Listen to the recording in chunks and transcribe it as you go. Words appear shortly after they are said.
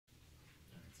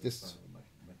This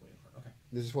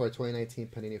this is for a 2019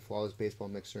 Panini Flawless Baseball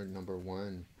Mixer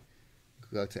 #1.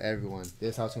 Good luck to everyone.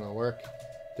 This is how it's going to work.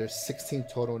 There's 16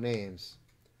 total names.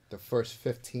 The first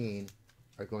 15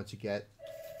 are going to get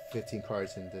 15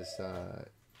 cards in this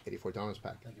 $84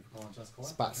 pack. Thank you for calling Just Core.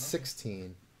 Spot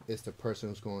 16 is the person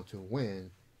who's going to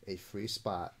win a free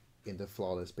spot in the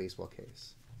Flawless Baseball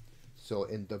case. So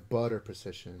in the butter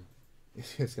position,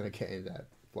 it's going to get in that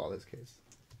Flawless case.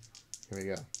 Here we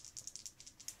go.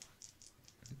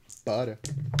 Butter.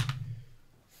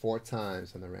 4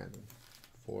 times on the random.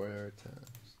 4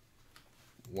 times.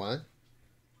 1,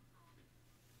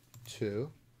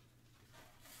 2,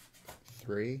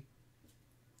 3,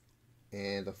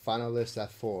 and the final list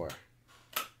at 4.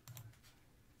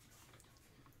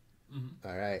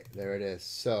 All right, there it is.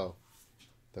 So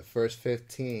the first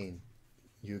 15,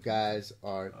 you guys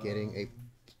are getting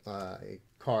a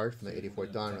card from the 84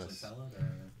 Donruss.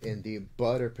 In the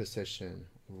butter position,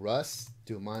 Russ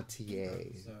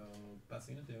Dumontier. So best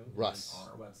thing to do. Russ,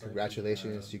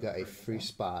 congratulations! You got a free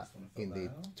spot in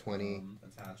the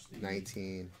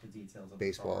 2019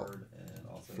 baseball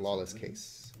Flawless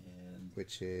case,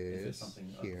 which is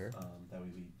here. That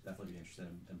we'd definitely be interested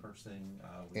in purchasing.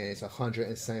 And it's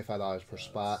 $175 per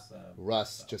spot.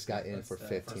 Russ just got in for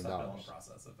 $15.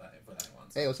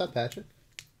 Hey, what's up, Patrick?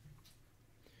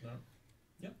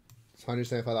 Yep. It's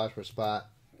 $175 per spot.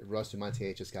 Russ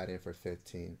Dumontier just got in for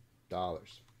 $15.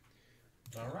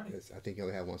 Alrighty. I think he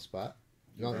only had 1 spot.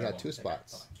 No, he had 2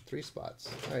 spots. 3 spots.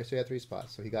 All right, so he had 3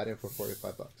 spots. So he got in for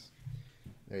 $45.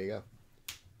 There you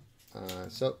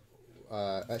go.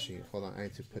 Actually, hold on. I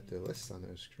need to put the list on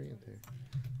the screen there.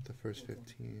 The first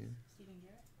 15. Stephen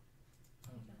Garrett?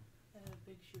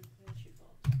 Big shoot ball.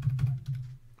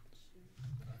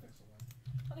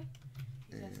 Okay.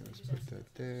 And let's put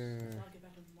that there. I'll get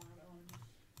back to tomorrow.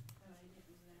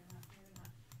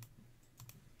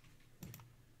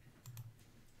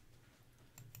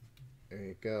 There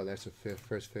you go. That's the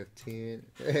first 15.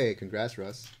 Hey, congrats,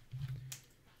 Russ.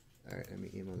 All right, let me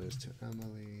email this to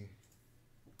Emily.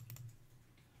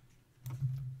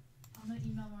 I'm gonna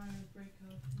email my break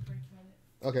code.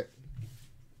 Okay.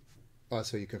 Oh,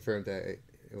 so you confirmed that it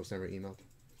was never emailed?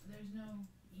 There's no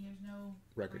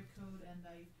record break code, and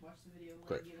I watched the video when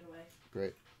Great. I gave it away.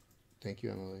 Great. Thank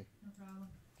you, Emily. No problem.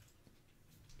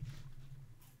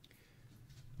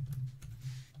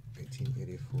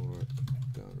 1884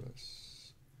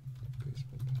 Donruss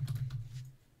baseball pack.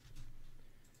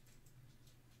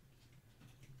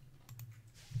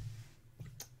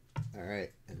 All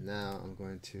right, and now I'm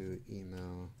going to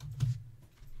email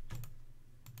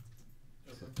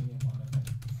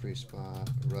free spot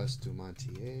Russ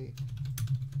Dumontier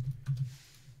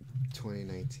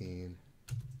 2019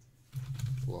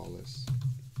 Flawless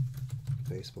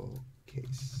Baseball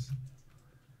case.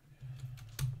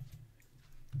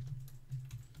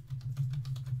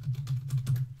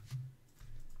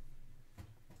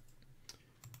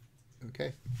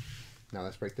 Okay, now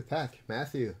let's break the pack.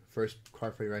 Matthew, first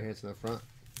card for your right hand to the front.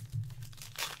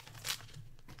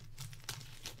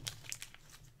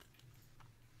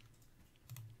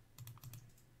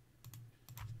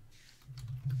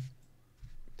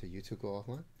 Did you two go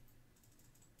offline?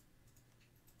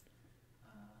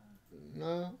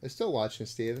 No, it's still watching,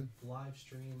 Steven. Live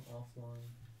stream offline.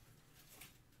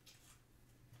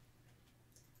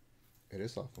 It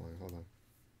is offline. Hold on.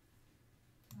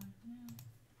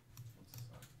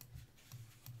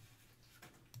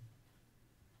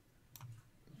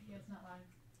 Yeah, it's not live.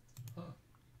 Huh.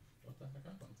 What the heck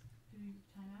happened? Do you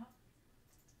time out?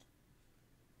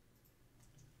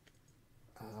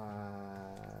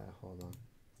 Hold on.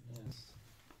 Yes.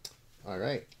 All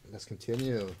right, let's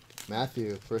continue.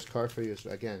 Matthew, first card for you is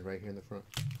again right here in the front.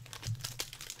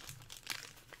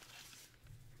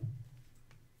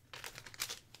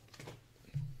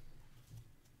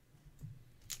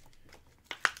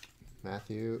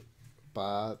 Matthew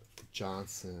Bob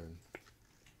Johnson.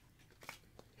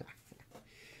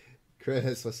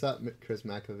 Chris, what's up, Chris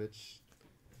Makovich?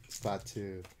 Spot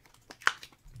 2.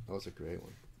 That was a great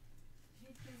one.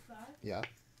 Hey, Chris, Yeah.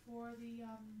 For the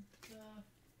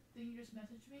thing you just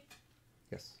messaged me.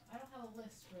 Yes. I don't have a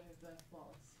list for the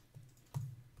Flawless.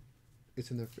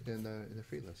 It's in the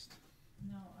free list.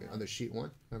 No. On the sheet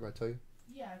 1. Remember I told you?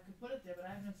 Yeah, I could put it there, but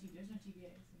I have no TBA. There's no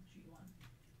TBAs in sheet 1.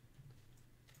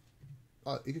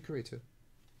 Oh, you could create 2.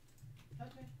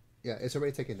 Okay. Yeah, it's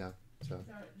already taken down. So.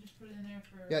 Just put it in there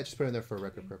for. Yeah, just put it in there for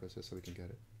record purposes so we can get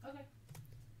it. Okay.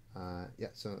 Yeah,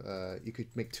 so you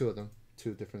could make 2 of them,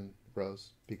 2 different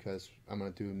rows, because I'm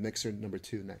gonna do mixer number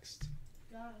 2 next.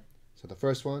 Got it. So the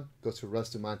first one goes to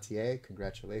Russ Dumontier.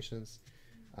 Congratulations.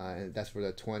 And that's for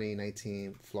the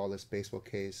 2019 Flawless Baseball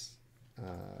case,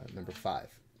 number 5.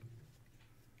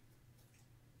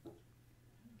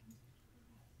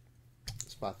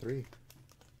 Spot 3.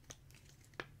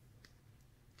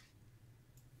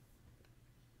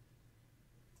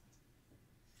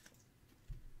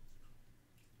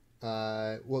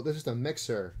 Well, this is the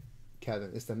mixer,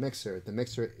 Kevin. It's the mixer. The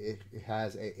mixer, it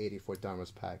has a 84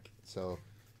 downwards pack. So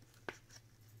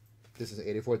this is an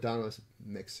 84 downwards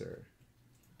mixer.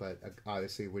 But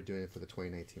obviously, we're doing it for the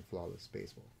 2019 Flawless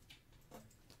Baseball.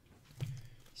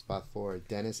 Spot 4,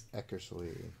 Dennis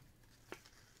Eckersley.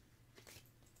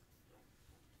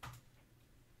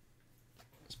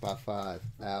 Spot 5,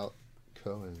 Al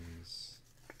Cohens.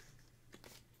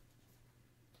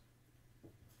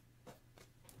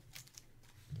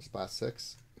 Spot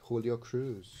 6, Julio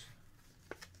Cruz.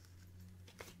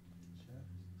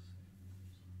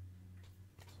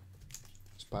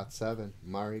 Spot 7,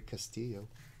 Mari Castillo.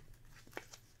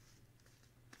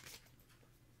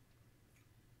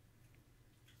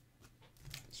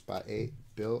 Spot 8,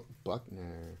 Bill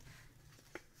Buckner.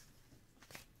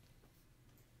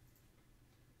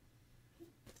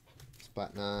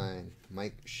 Spot 9,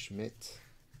 Mike Schmidt.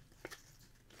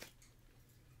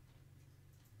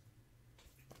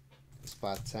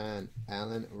 Spot 10,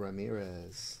 Alan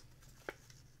Ramirez.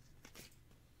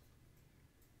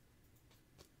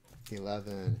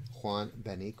 11, Juan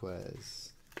Beniquez.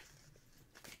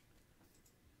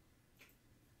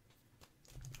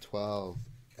 12,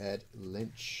 Ed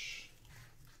Lynch.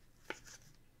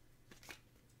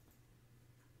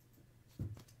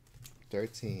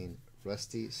 13,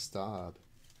 Rusty Staub.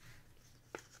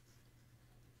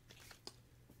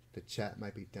 The chat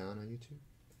might be down on YouTube.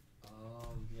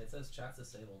 Yeah, it says chat's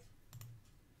disabled.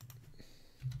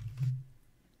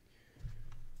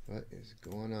 What is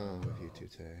going on with YouTube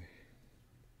today?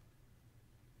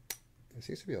 It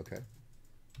seems to be okay.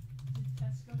 Did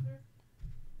test go through?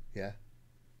 Yeah.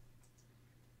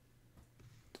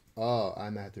 Oh, I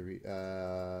might have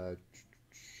to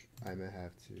I might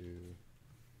have to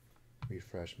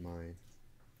refresh mine.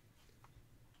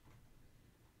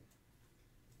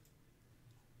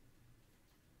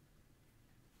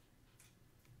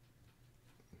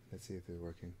 Let's see if it's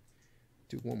working.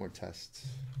 Do one more test.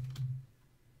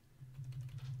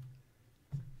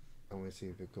 I want to see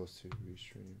if it goes to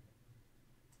restream.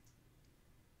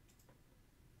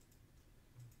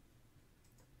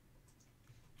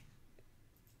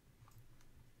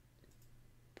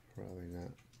 Probably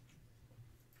not.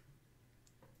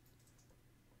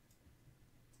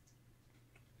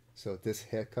 So this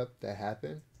hiccup that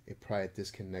happened, it probably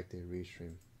disconnected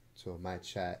restream. So my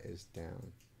chat is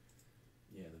down.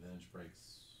 Yeah, the vintage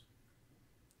breaks.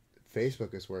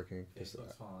 Facebook is working.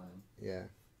 Facebook's fine. Yeah.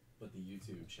 But the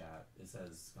YouTube chat, it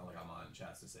says kind of like on mine,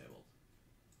 chat's disabled.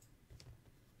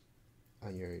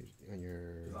 On your.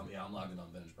 I'm logged in on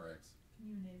vintage breaks. Can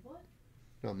you enable it?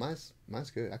 No,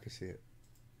 mine's good. I can see it.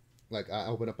 Like I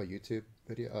open up a YouTube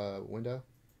video window,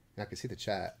 and I can see the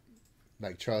chat.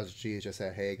 Like Charles G just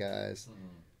said, "Hey guys." Let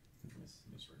me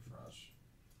just refresh.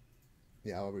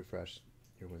 Yeah, I'll refresh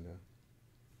your window.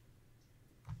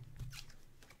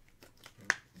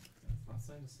 It's not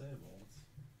saying disabled.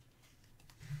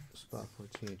 Spot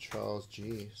 14, Charles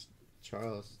G.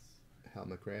 Charles Hal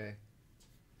McRae.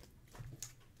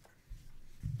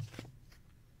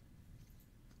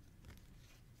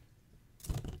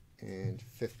 And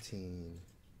 15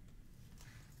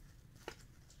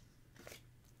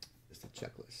 is the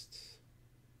checklist.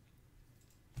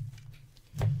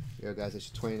 Yo guys, it's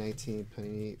 2019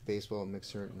 Panini Baseball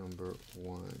Mixer number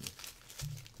 1.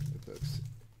 The books.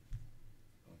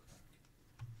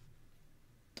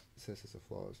 It says it's a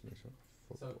flawless mixer.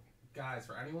 So, guys,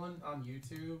 for anyone on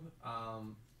YouTube,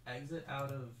 exit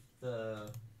out of the...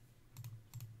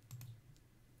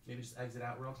 Maybe just exit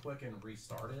out real quick and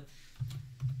restart it.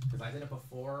 Because I did it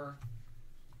before,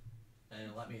 and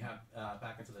it let me have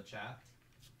back into the chat.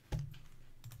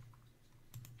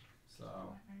 So...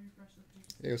 I refreshed the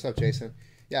page. Hey, what's up, Jason?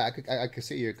 Yeah, I could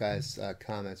see your guys'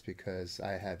 comments because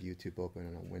I have YouTube open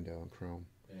on a window on Chrome.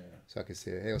 Yeah. So I can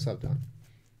see it. Hey, what's up, Don?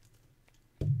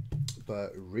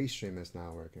 But Restream is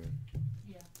not working.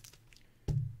 Yeah.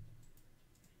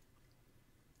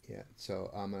 Yeah, so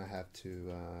I'm gonna have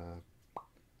to.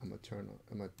 I'm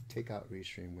gonna take out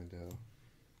Restream window.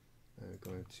 I'm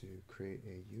going to create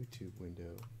a YouTube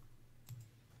window.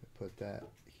 And put that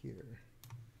here.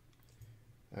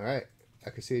 All right, I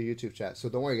can see your YouTube chat. So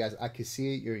don't worry, guys. I can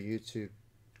see your YouTube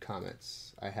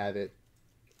comments. I have it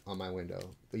on my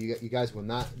window, but you guys will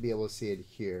not be able to see it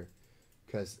here.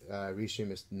 Because Restream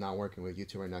is not working with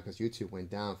YouTube right now because YouTube went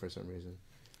down for some reason.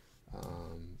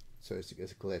 so it's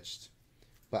glitched.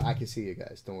 But I can see you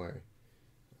guys. Don't worry.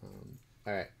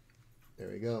 All right, there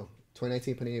we go.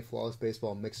 2019 Panini Flawless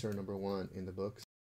Baseball Mixer number 1 in the books.